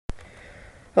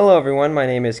Hello everyone, my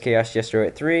name is Chaos Jester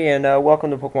at 3 and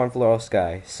welcome to Pokemon Floral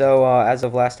Sky. So as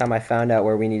of last time I found out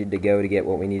where we needed to go to get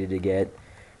what we needed to get.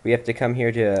 We have to come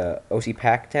here to OC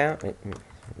Pack Town.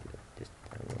 Just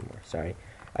a little more, sorry.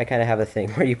 I kind of have a thing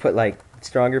where you put like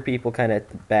stronger people kind of at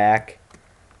the back.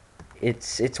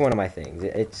 It's one of my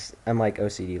things. I'm like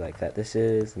OCD like that. This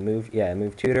is move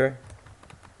tutor.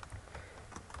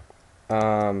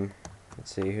 Let's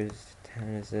see, whose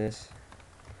town is this?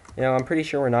 I'm pretty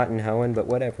sure we're not in Hoenn, but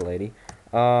whatever, lady.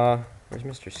 Where's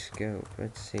Mr. Scope?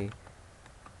 Let's see.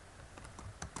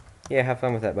 Yeah, have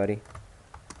fun with that, buddy.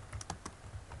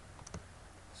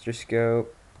 Mr.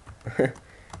 Scope.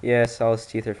 Yes, all his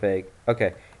teeth are fake.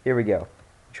 Okay, here we go.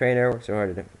 Trainer works so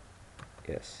hard to...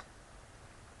 Yes.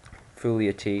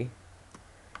 Fulia tea.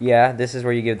 Yeah, this is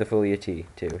where you give the Fulia tea,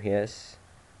 too. Yes.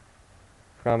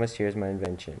 Promise, here's my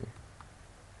invention.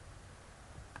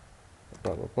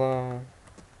 Blah, blah, blah.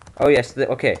 Oh, yes,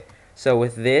 okay. So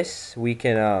with this, we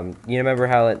can, you remember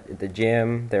how at the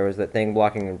gym, there was that thing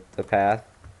blocking the path?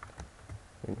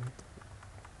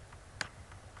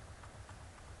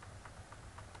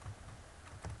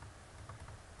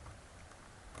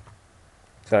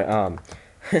 Sorry, I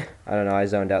don't know, I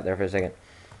zoned out there for a second.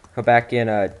 Go back in,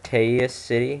 Teus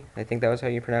City, I think that was how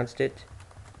you pronounced it.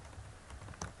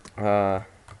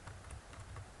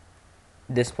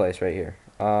 This place right here.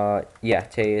 Yeah,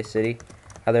 Teus City.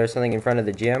 How there was something in front of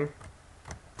the gym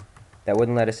that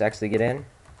wouldn't let us actually get in.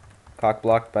 Cock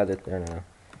blocked by the, no.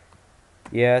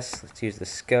 Yes, let's use the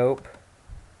scope.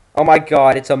 Oh my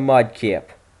god, it's a mudkip.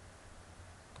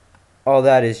 Oh,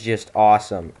 that is just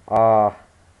awesome. I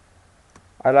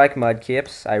like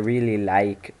mudkips. I really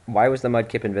like... Why was the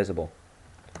mudkip invisible?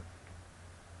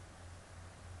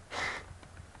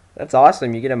 That's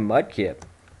awesome. You get a mudkip.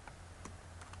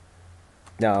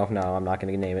 No, I'm not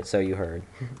going to name it, so you heard.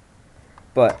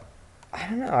 But, I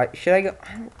don't know. Should I go...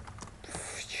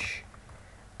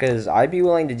 Because I'd be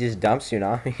willing to just dump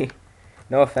Tsunami.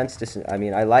 No offense to... I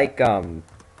mean, I like, my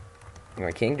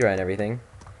Kingdra and everything.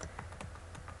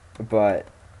 But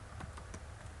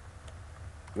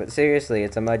seriously,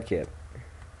 it's a mudkip.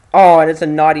 Oh, and it's a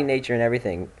naughty nature and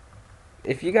everything.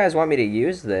 If you guys want me to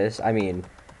use this, I mean,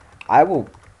 I will...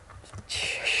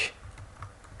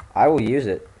 I will use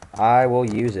it. I will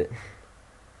use it.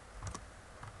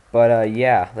 But,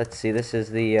 yeah, let's see. This is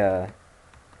the,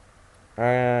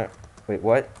 wait,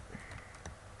 what?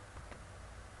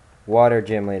 Water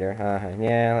gym leader.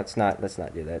 Yeah, let's not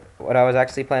do that. What I was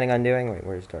actually planning on doing... Wait,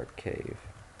 where's Dark Cave?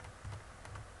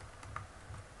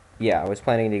 Yeah, I was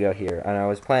planning to go here. And I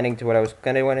was planning to... What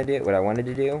I wanted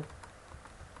to do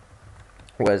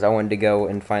was I wanted to go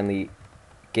and finally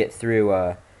get through,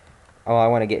 oh, I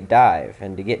want to get Dive.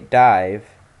 And to get Dive...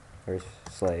 Where's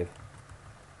Slave?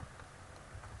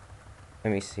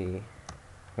 Let me see.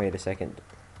 Wait a second.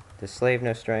 Does Slave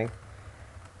no strength?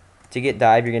 To get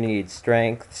Dive, you're going to need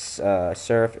Strength,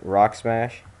 Surf, Rock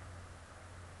Smash.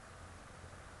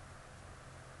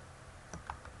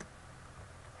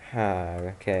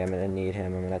 Okay, I'm going to need him.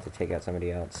 I'm going to have to take out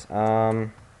somebody else.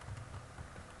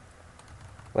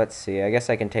 Let's see. I guess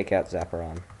I can take out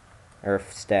Zapperon. Or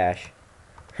Stash.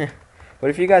 But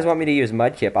if you guys want me to use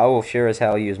Mudkip, I will sure as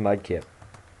hell use Mudkip.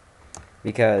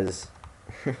 Because...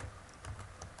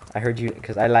 I heard you...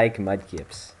 Because I like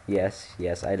Mudkips.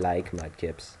 Yes, I like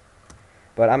Mudkips.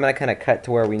 But I'm going to kind of cut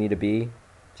to where we need to be.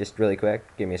 Just really quick.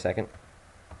 Give me a second.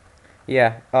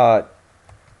 Yeah,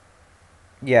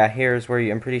 yeah, here's where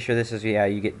you... I'm pretty sure this is... Yeah,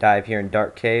 you get Dive here in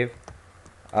Dark Cave.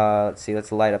 Let's see.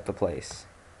 Let's light up the place.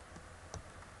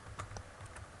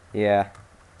 Yeah.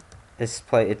 It's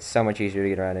so much easier to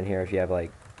get around in here if you have,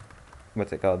 like...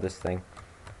 What's it called? This thing.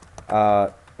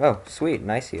 Oh, sweet.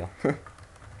 Nice heal.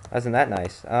 Wasn't that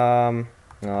nice?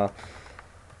 No.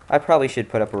 I probably should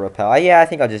put up a repel. Yeah, I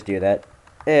think I'll just do that.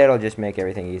 It'll just make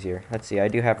everything easier. Let's see, I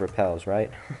do have repels,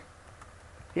 right?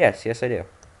 yes, I do.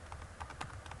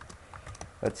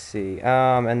 Let's see.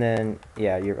 And then,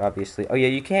 yeah, you're obviously... Oh, yeah,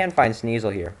 you can find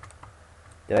Sneasel here.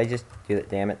 Did I just do that?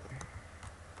 Damn it.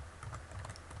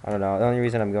 I don't know. The only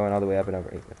reason I'm going all the way up and over...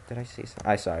 Did I see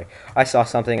something? Sorry. I saw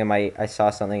something and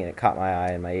it caught my eye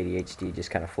and my ADHD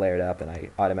just kind of flared up and I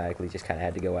automatically just kind of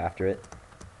had to go after it.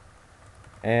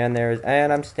 And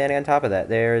I'm standing on top of that.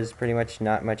 There's pretty much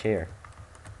not much here.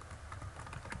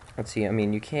 Let's see. I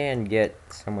mean, you can get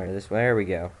somewhere this way. There we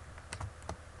go.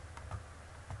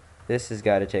 This has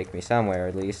got to take me somewhere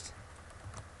at least.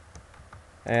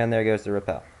 And there goes the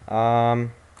repel.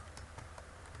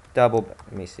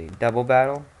 Let me see. Double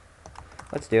battle?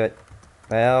 Let's do it.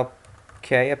 Well,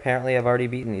 okay, apparently I've already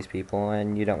beaten these people,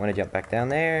 and you don't want to jump back down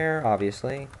there,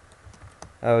 obviously.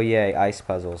 Oh, yay, ice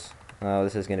puzzles. Oh,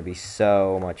 this is going to be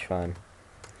so much fun.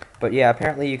 But yeah,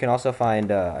 apparently you can also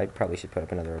find, I probably should put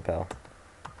up another rappel.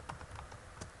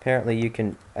 Apparently you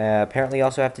can, apparently you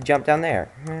also have to jump down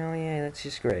there. Well, yeah, that's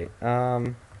just great.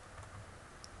 Not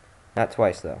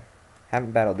twice, though.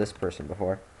 Haven't battled this person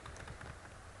before.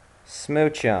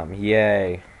 Smoochum,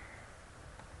 yay.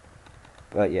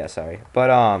 But, yeah, sorry.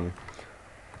 But,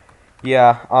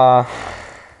 yeah,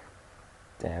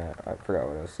 damn it, I forgot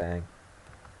what I was saying.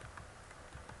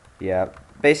 Yeah,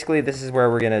 basically this is where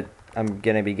I'm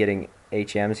gonna be getting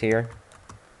HMs here.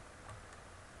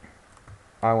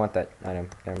 I want that item.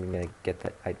 I'm gonna get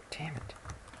that. Damn it.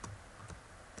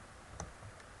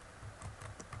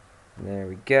 There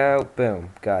we go.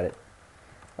 Boom. Got it.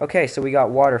 Okay, so we got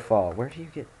waterfall. Where do you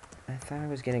get? I thought I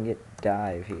was gonna get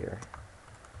dive here.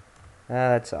 Ah,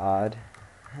 that's odd.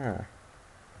 Huh.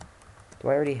 Do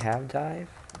I already have dive?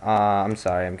 I'm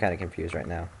sorry. I'm kind of confused right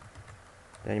now.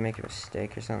 Did I make a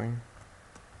mistake or something?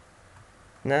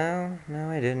 No,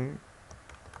 I didn't.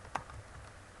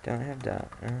 Don't have dive.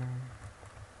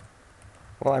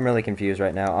 Well, I'm really confused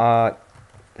right now.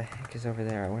 The heck is over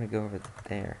there? I want to go over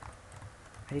there.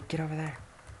 How do you get over there?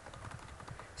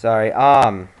 Sorry,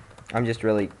 I'm just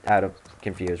really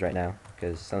confused right now,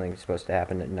 because something's supposed to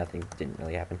happen and nothing didn't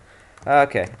really happen.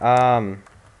 Okay,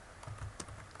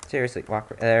 seriously,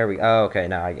 walk, there we go. Oh, okay,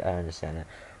 now I understand it.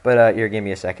 But, here, give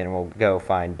me a second, and we'll go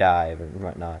find dive and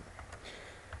whatnot.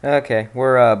 Okay,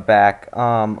 we're, back.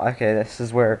 Okay, this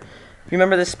is where, if you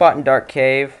remember this spot in Dark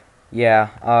Cave? Yeah,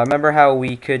 remember how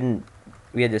we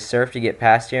had to surf to get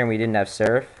past here and we didn't have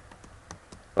surf?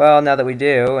 Well, now that we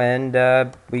do,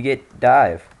 and, we get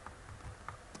dive.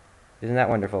 Isn't that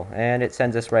wonderful? And it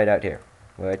sends us right out here,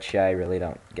 which I really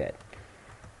don't get.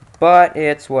 But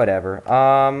it's whatever.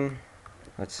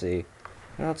 Let's see.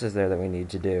 What else is there that we need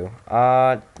to do?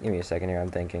 Give me a second here, I'm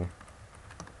thinking.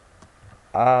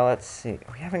 Let's see.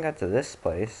 We haven't got to this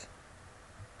place.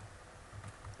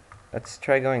 Let's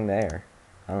try going there.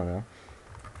 I don't know.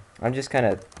 I'm just kind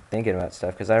of thinking about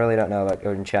stuff, because I really don't know about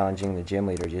going and challenging the gym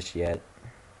leader just yet.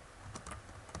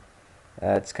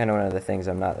 That's kind of one of the things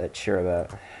I'm not that sure about.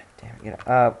 Damn it, get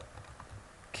up.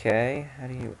 Okay, how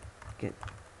do you get...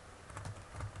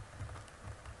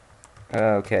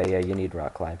 Okay, yeah, you need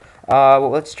rock climb. Well,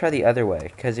 let's try the other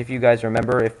way, because if you guys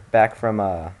remember, if back from,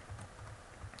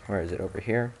 where is it, over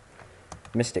here?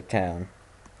 Mystic Town.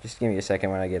 Just give me a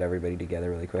second when I get everybody together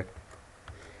really quick.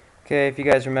 Okay, if you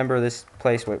guys remember this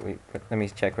place, let me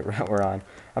check what route we're on.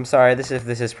 I'm sorry, this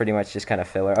is pretty much just kind of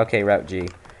filler. Okay, Route G.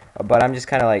 But I'm just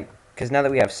kind of like, because now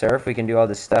that we have surf, we can do all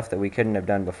this stuff that we couldn't have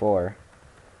done before.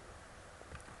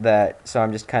 So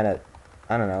I'm just kind of,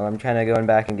 I don't know, I'm trying to going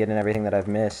back and getting everything that I've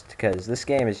missed, because this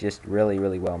game is just really,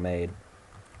 really well made.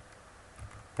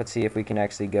 Let's see if we can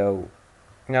actually go.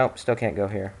 Nope, still can't go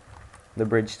here. The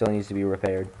bridge still needs to be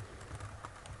repaired.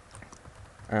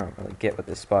 I don't really get what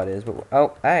this spot is, but...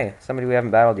 Oh, hey, somebody we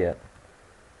haven't battled yet.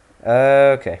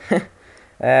 Okay.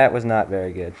 That was not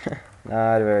very good.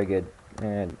 Not very good.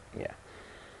 And, yeah.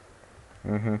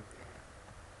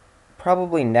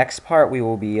 Probably next part we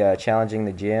will be challenging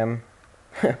the gym.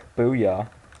 Booyah.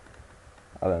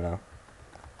 I don't know.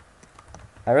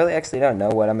 I really actually don't know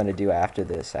what I'm going to do after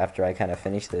this, after I kind of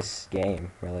finish this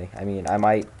game, really. I mean,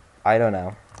 I don't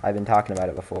know. I've been talking about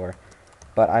it before.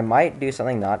 But I might do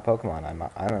something not Pokemon.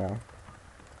 I don't know.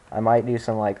 I might do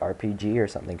some, like, RPG or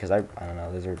something, because I don't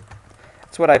know.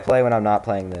 That's what I play when I'm not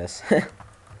playing this.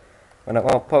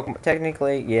 Well, Pokemon,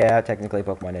 technically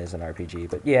Pokemon is an RPG,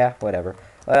 but yeah, whatever.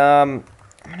 I'm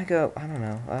gonna go, I don't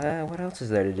know, what else is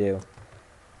there to do?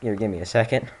 Here, give me a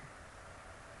second.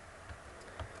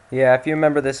 Yeah, if you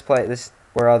remember this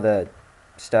where all the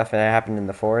stuff that happened in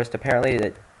the forest, apparently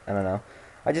I don't know.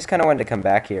 I just kind of wanted to come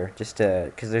back here, just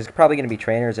to, because there's probably going to be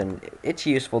trainers, and it's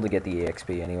useful to get the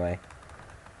EXP anyway.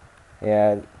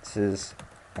 Yeah,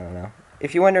 I don't know.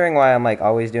 If you're wondering why I'm, like,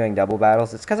 always doing double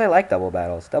battles, it's because I like double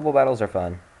battles. Double battles are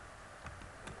fun.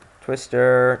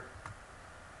 Twister,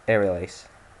 Aerial Ace.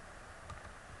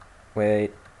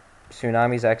 Wait,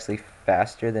 Tsunami's actually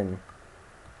faster than...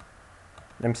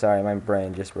 I'm sorry, my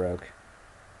brain just broke.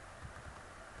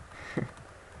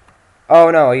 Oh,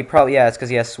 no, yeah, it's because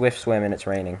he has Swift Swim and it's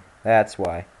raining. That's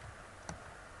why.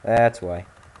 That's why.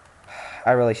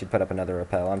 I really should put up another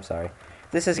rappel, I'm sorry.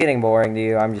 This is getting boring to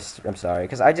you, I'm sorry,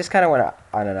 because I just kind of want to,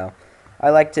 I don't know.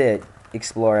 I like to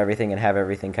explore everything and have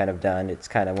everything kind of done. It's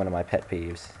kind of one of my pet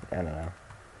peeves. I don't know.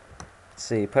 Let's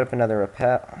see, put up another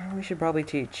rappel. Oh, we should probably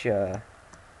teach, dive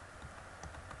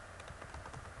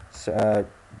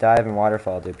and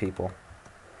waterfall to people.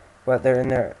 But they're in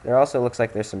there. There also looks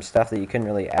like there's some stuff that you couldn't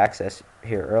really access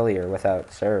here earlier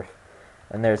without surf.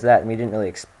 And there's that, and we didn't really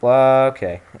explore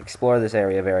this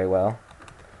area very well.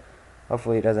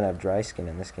 Hopefully it doesn't have dry skin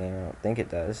in this game. I don't think it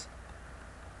does.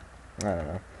 I don't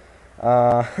know.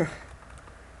 Uh,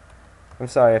 I'm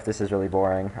sorry if this is really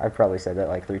boring. I've probably said that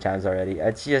like 3 times already.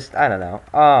 It's just, I don't know.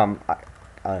 I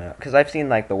don't know, because I've seen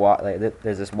like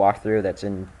there's this walkthrough that's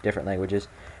in different languages,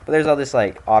 but there's all this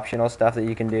like optional stuff that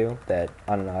you can do that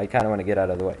I don't know. I kind of want to get out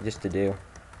of the way just to do.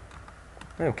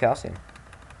 Oh, calcium.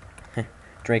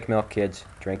 Drink milk, kids.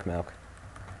 Drink milk.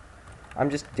 I'm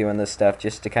just doing this stuff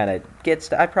just to kind of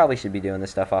get. I probably should be doing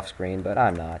this stuff off screen, but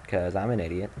I'm not because I'm an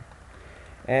idiot.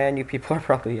 And you people are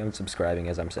probably unsubscribing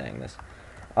as I'm saying this.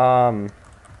 Oh,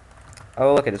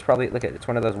 look at it's probably it's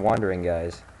one of those wandering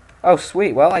guys. Oh,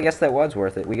 sweet. Well, I guess that was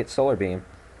worth it. We get solar beam.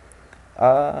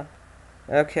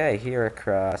 Okay, here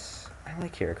across. I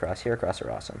like here across. Here across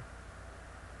are awesome.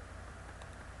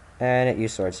 And it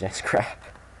used swords dance crap.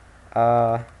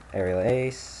 Aerial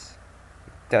ace.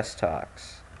 Dust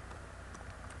talks.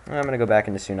 I'm gonna go back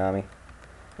into tsunami.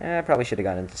 I probably should have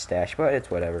gone into stash, but it's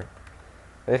whatever.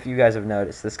 If you guys have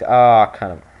noticed, this guy. Oh,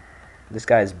 kind of. This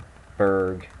guy's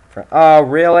Berg. Oh,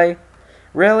 really?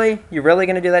 Really? You're really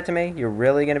gonna do that to me? You're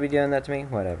really gonna be doing that to me?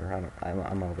 Whatever.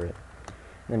 I'm over it.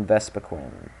 And then Vespa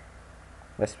Queen.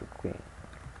 Vespa Queen.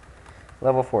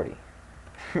 Level 40.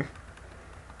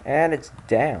 And it's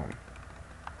down.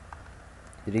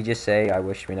 Did he just say, I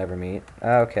wish we never meet?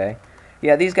 Okay.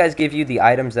 Yeah, these guys give you the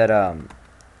items that,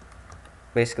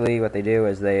 basically what they do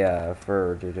is they,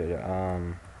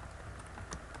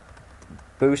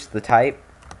 boost the type.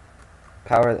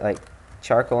 Power, like,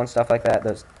 charcoal and stuff like that.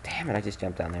 Those, damn it, I just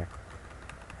jumped down there.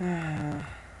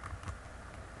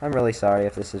 I'm really sorry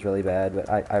if this is really bad, but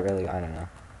I don't know.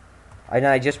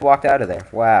 I just walked out of there.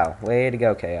 Wow, way to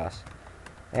go, Chaos.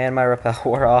 And my repel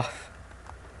wore off.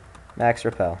 Max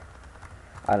repel.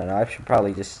 I don't know, I should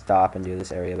probably just stop and do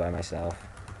this area by myself.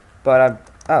 But,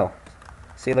 oh.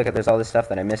 See, look, there's all this stuff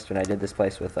that I missed when I did this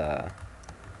place with,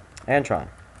 Antron.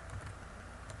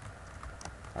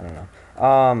 I don't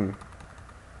know.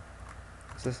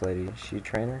 What's this lady? Is she a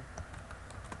trainer?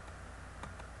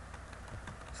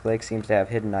 This lake seems to have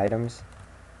hidden items.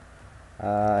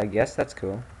 I guess that's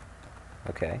cool.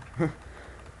 Okay.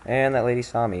 And that lady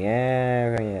saw me.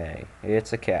 Yay.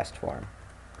 It's a cast form.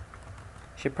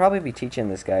 Should probably be teaching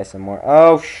this guy some more.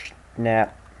 Oh,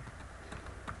 snap.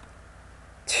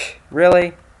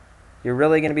 Really? You're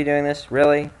really going to be doing this?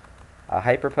 Really? A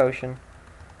hyper potion?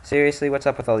 Seriously, what's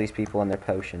up with all these people and their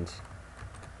potions?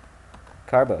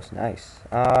 Carbos, nice.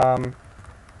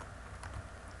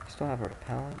 Still have a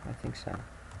repellent? I think so.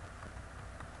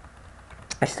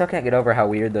 I still can't get over how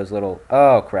weird those little...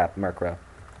 Oh, crap, Murkrow.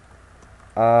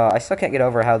 I still can't get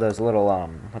over how those little,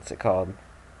 what's it called?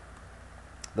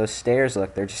 Those stairs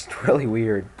look. They're just really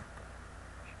weird.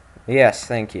 Yes,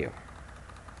 thank you.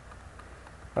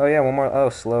 Oh, yeah, one more. Oh,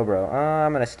 slow, bro.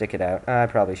 I'm going to stick it out. I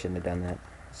probably shouldn't have done that.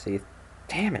 See?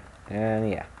 Damn it. And,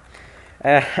 yeah.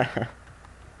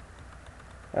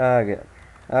 Oh, good.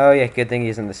 Oh, yeah, good thing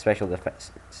he's in the special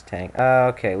defense tank.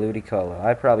 Okay, Ludicolo.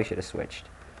 I probably should have switched.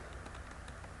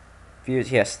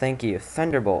 Fuse, yes, thank you.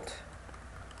 Thunderbolt.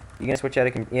 You gonna switch out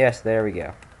of... Yes, there we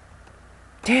go.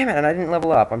 Damn it, and I didn't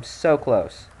level up. I'm so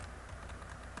close.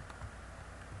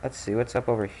 Let's see, what's up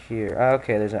over here?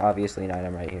 Okay, there's obviously an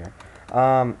item right here.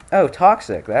 Oh,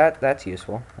 Toxic. That's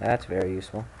useful. That's very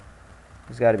useful.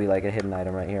 There's got to be like a hidden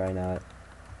item right here. I know it.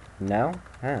 No?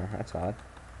 Huh, that's odd.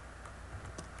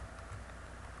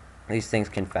 These things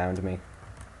confound me.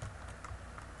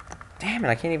 Damn it,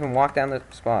 I can't even walk down the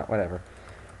spot. Whatever.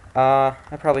 I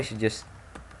probably should just...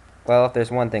 Well, if there's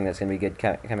one thing that's going to be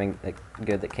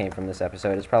good that came from this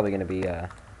episode, it's probably going to be,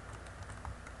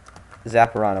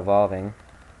 Zapperon evolving.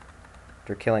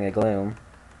 After killing a Gloom.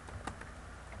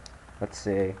 Let's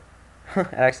see. It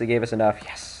actually gave us enough.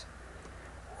 Yes!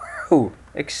 Woo!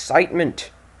 Excitement!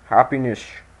 Happiness!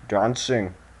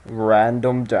 Dancing!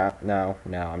 Random No,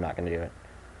 I'm not going to do it.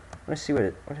 Let's see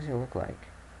what does he look like?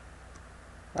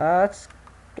 It's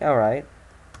alright.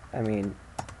 I mean,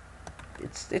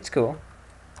 it's cool.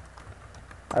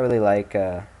 I really like,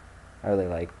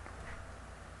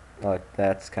 look,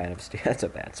 that's kind of, that's a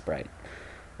bad sprite.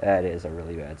 That is a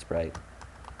really bad sprite.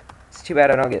 It's too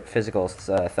bad I don't get physical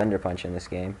Thunder Punch in this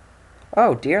game.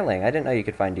 Oh, Deerling. I didn't know you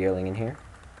could find Deerling in here.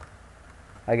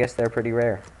 I guess they're pretty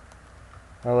rare.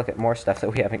 Oh, look at more stuff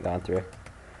that we haven't gone through.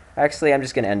 Actually, I'm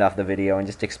just going to end off the video and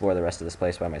just explore the rest of this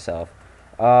place by myself.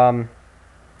 Well,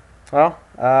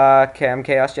 I'm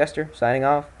Chaos Jester, signing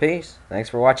off. Peace. Thanks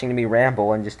for watching me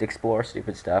ramble and just explore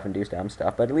stupid stuff and do dumb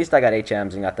stuff. But at least I got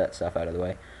HMs and got that stuff out of the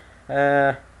way.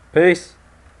 Peace.